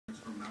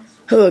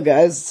Hello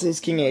guys, it's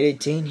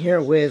King818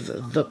 here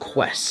with The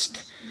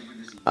Quest.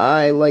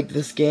 I like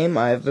this game.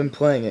 I've been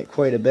playing it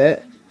quite a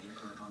bit.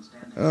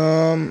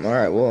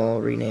 Alright, we'll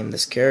rename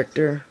this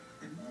character.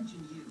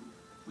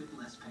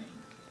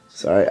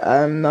 Sorry,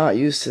 I'm not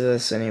used to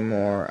this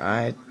anymore.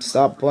 I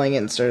stopped playing it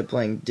and started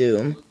playing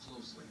Doom.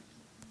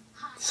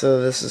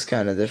 So this is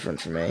kind of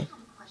different for me.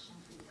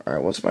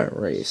 Alright, what's my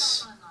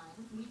race?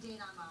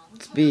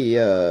 Let's be,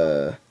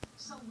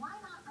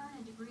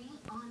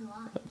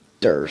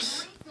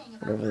 Dearth.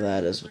 Whatever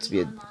that is, let's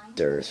be a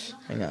Dearth.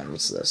 Hang on,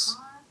 what's this?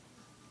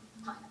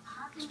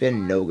 Let's be a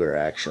Nogre,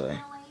 actually.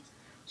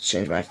 Let's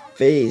change my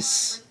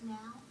face.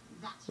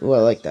 Ooh, I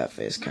like that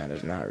face, kind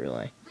of. Not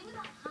really.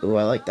 Ooh,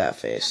 I like that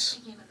face.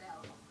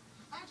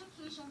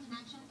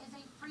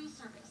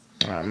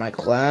 Alright, my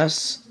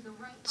class.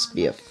 Let's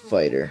be a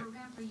fighter.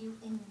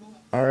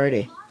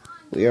 Alrighty.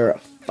 We are a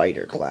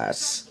fighter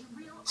class.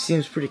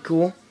 Seems pretty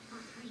cool.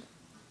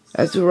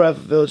 As to arrive,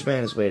 a village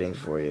man is waiting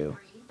for you.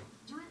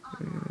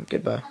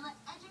 Goodbye.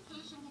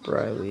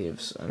 Bry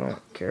leaves. I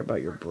don't care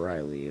about your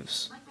Bry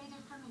leaves.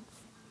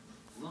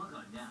 Log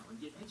on now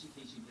and get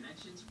Education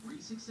Connections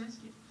free success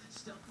kit,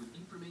 stuffed with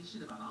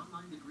information about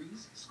online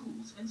degrees,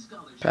 schools, and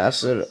scholarships.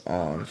 Pass it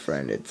on,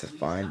 friend. It's a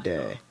fine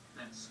day.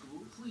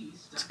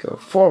 Let's go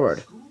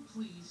forward.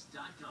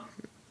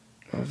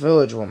 A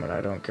village woman.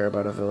 I don't care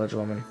about a village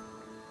woman.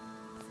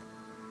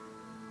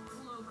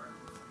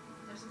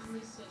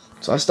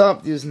 So I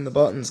stopped using the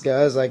buttons,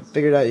 guys. I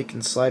figured out you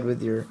can slide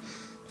with your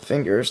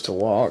fingers to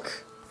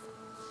walk.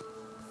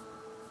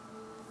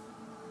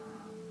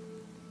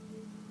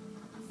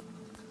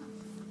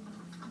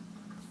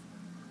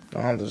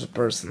 Oh, there's a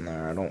person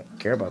there. I don't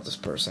care about this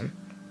person.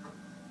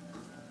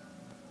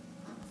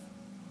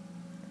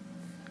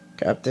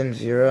 Captain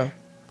Vera.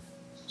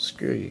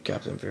 Screw you,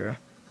 Captain Vera.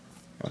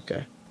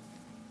 Okay.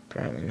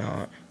 Apparently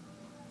not.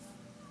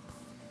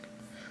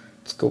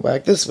 Let's go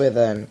back this way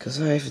then,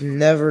 because I've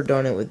never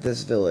done it with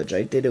this village.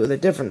 I did it with a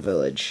different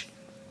village.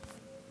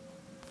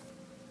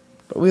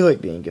 But we like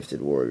being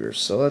gifted warriors,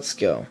 so let's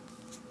go.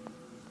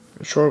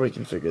 I'm sure we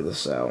can figure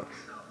this out.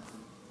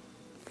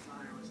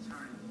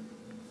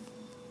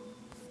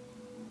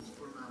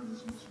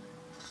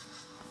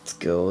 Let's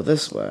go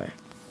this way.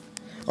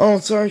 Oh,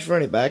 sorry for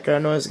any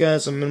background noise,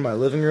 guys. I'm in my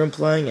living room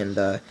playing, and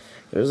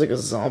there's like a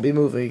zombie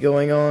movie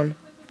going on.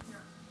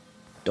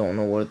 Don't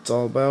know what it's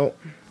all about.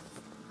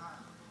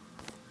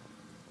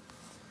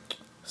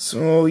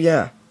 So,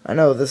 yeah. I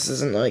know this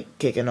isn't like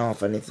kicking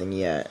off anything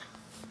yet.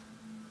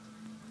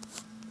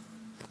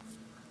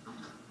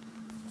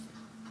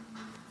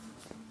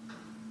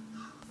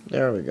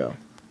 There we go.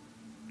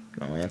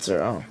 No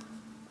answer. Oh.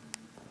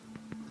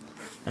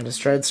 I just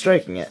tried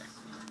striking it.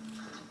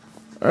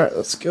 Alright,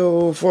 let's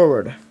go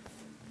forward.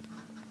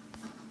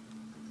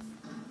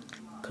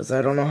 Because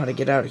I don't know how to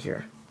get out of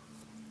here.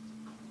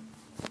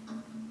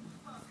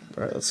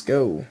 Alright, let's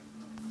go.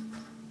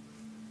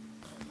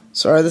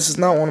 Sorry, this is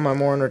not one of my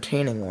more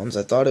entertaining ones.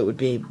 I thought it would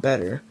be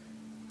better.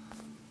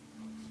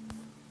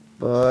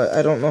 But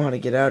I don't know how to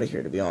get out of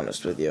here, to be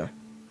honest with you.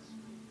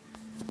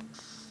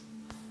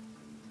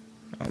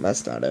 Oh,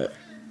 that's not it.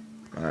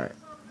 Alright.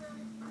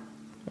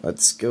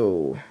 Let's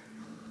go.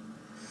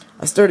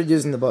 I started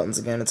using the buttons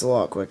again. It's a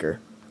lot quicker.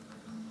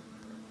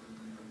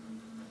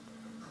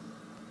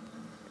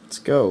 Let's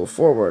go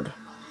forward.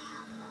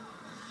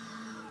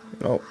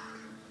 Nope.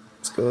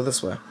 Let's go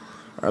this way.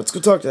 Alright, let's go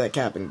talk to that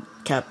captain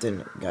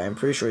guy. I'm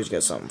pretty sure he's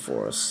got something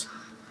for us.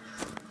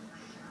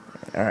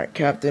 Alright,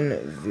 Captain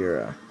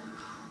Vera.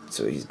 That's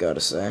what he's got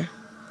to say.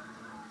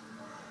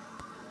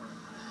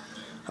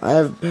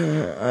 I've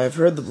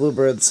heard the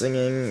bluebird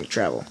singing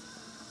travel.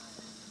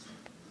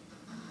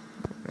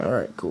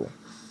 Alright, cool.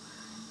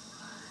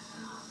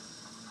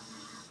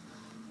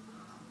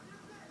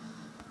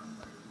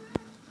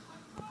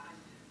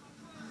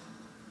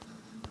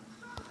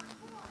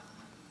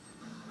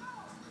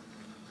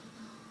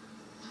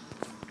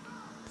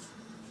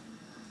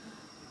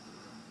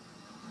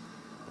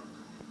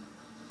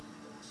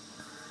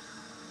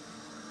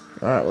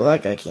 Alright, well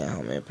that guy can't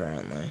help me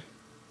apparently.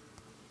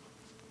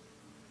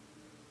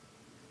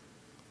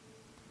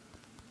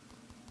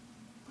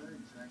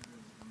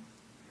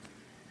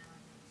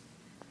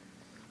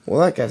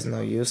 Well, that guy's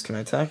no use. Can I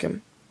attack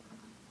him?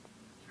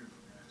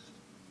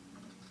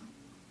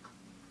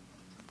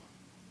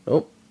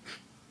 Oh,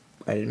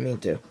 I didn't mean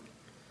to.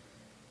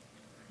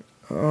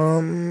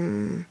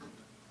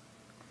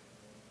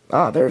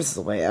 There's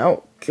the way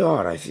out.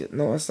 God, I feel...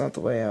 No, that's not the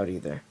way out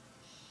either.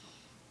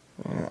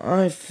 Well,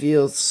 I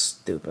feel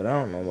stupid.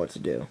 I don't know what to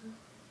do.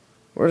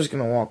 We're just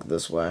gonna walk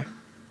this way.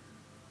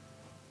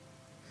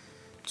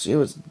 See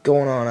what's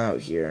going on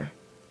out here.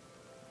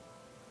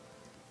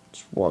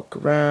 Just walk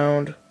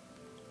around.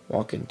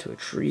 Walk into a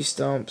tree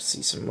stump.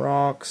 See some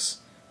rocks.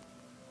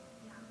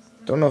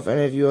 Don't know if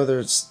any of you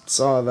others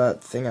saw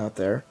that thing out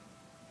there.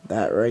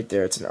 That right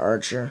there. It's an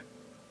archer.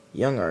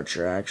 Young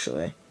archer,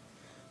 actually.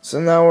 So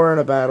now we're in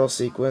a battle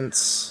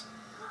sequence.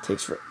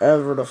 Takes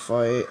forever to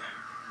fight.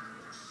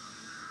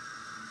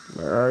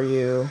 Where are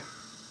you?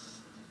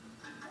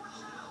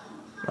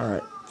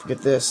 Alright, forget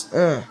this.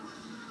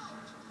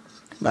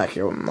 Back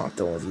here when I'm not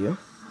done with you.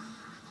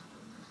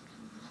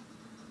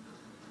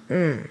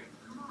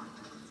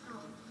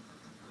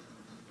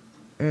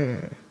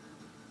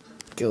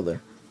 Killed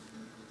her.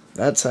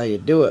 That's how you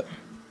do it.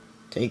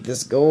 Take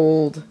this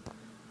gold.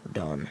 We're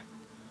done.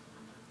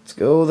 Let's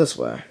go this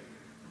way.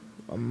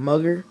 A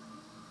mugger?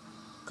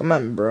 Come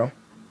at me, bro.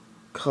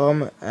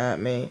 Come at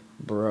me,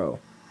 bro.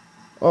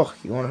 Oh,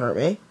 you want to hurt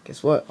me?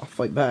 Guess what? I'll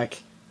fight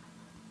back.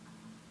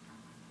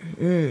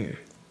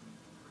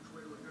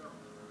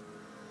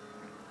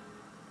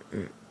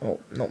 Oh,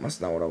 no,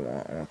 that's not what I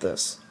want. I want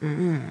this.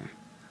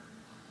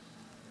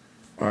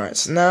 Alright,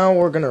 so now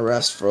we're going to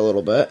rest for a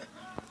little bit.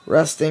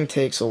 Resting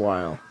takes a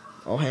while.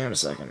 Oh, hang on a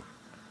second.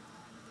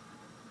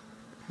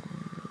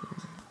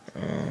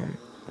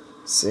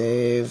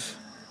 Save.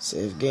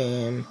 Save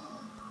game.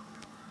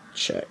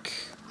 Check.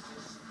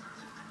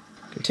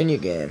 Continue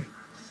game.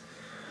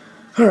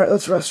 Alright,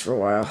 let's rest for a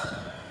while.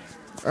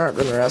 Alright,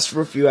 gonna rest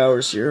for a few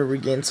hours here,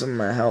 regain some of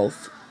my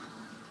health.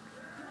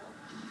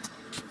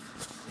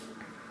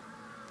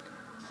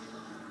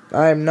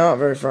 I'm not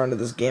very fond of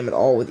this game at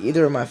all with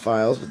either of my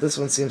files, but this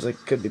one seems like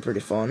it could be pretty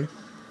fun.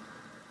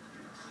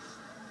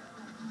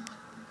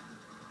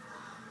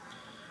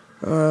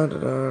 Oh,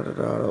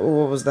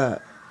 what was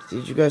that?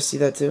 Did you guys see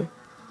that too?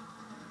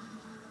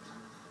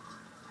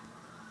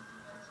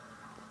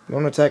 You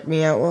want to attack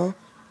me, outlaw?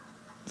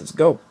 Let's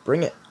go.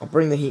 Bring it. I'll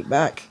bring the heat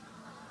back.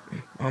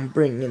 I'm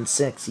bringing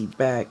sexy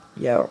back.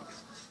 Yo.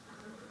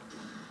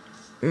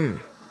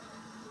 There.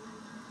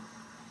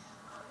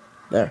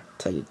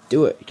 That's how you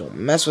do it. You don't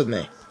mess with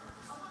me.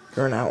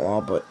 You're an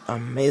outlaw, but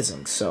I'm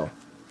amazing, so...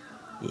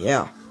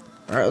 yeah.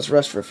 Alright, let's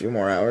rest for a few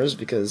more hours,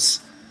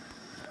 because...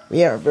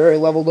 we aren't very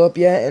leveled up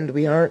yet, and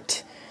we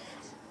aren't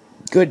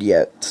good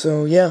yet,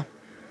 so yeah.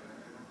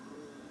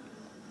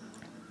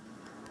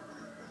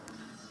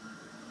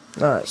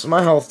 Alright, so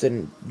my health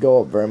didn't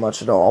go up very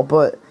much at all,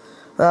 but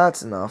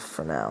that's enough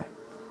for now.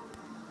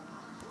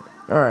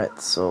 Alright,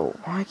 so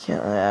why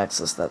can't I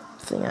access that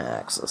thing I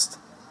accessed?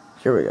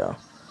 Here we go.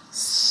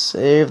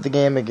 Save the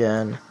game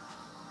again.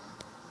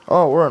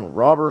 Oh, we're in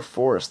Robber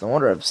Forest. No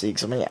wonder I've seen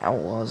so many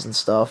outlaws and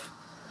stuff.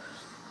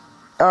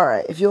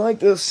 Alright, if you like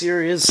this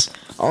series,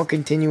 I'll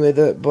continue with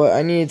it, but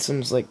I need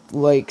some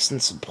likes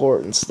and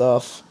support and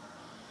stuff.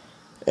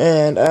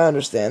 And I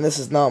understand, this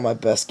is not my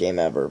best game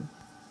ever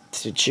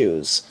to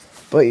choose.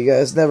 But you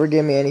guys never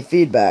give me any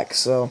feedback,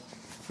 so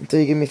until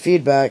you give me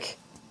feedback,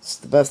 it's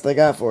the best I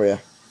got for you.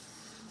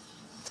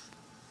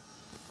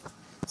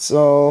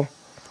 So,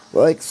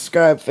 like,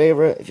 subscribe,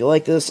 favorite. If you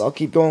like this, I'll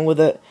keep going with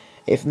it.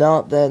 If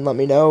not, then let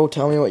me know.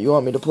 Tell me what you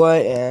want me to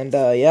play, and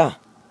yeah.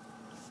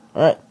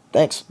 Alright,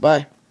 thanks.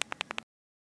 Bye.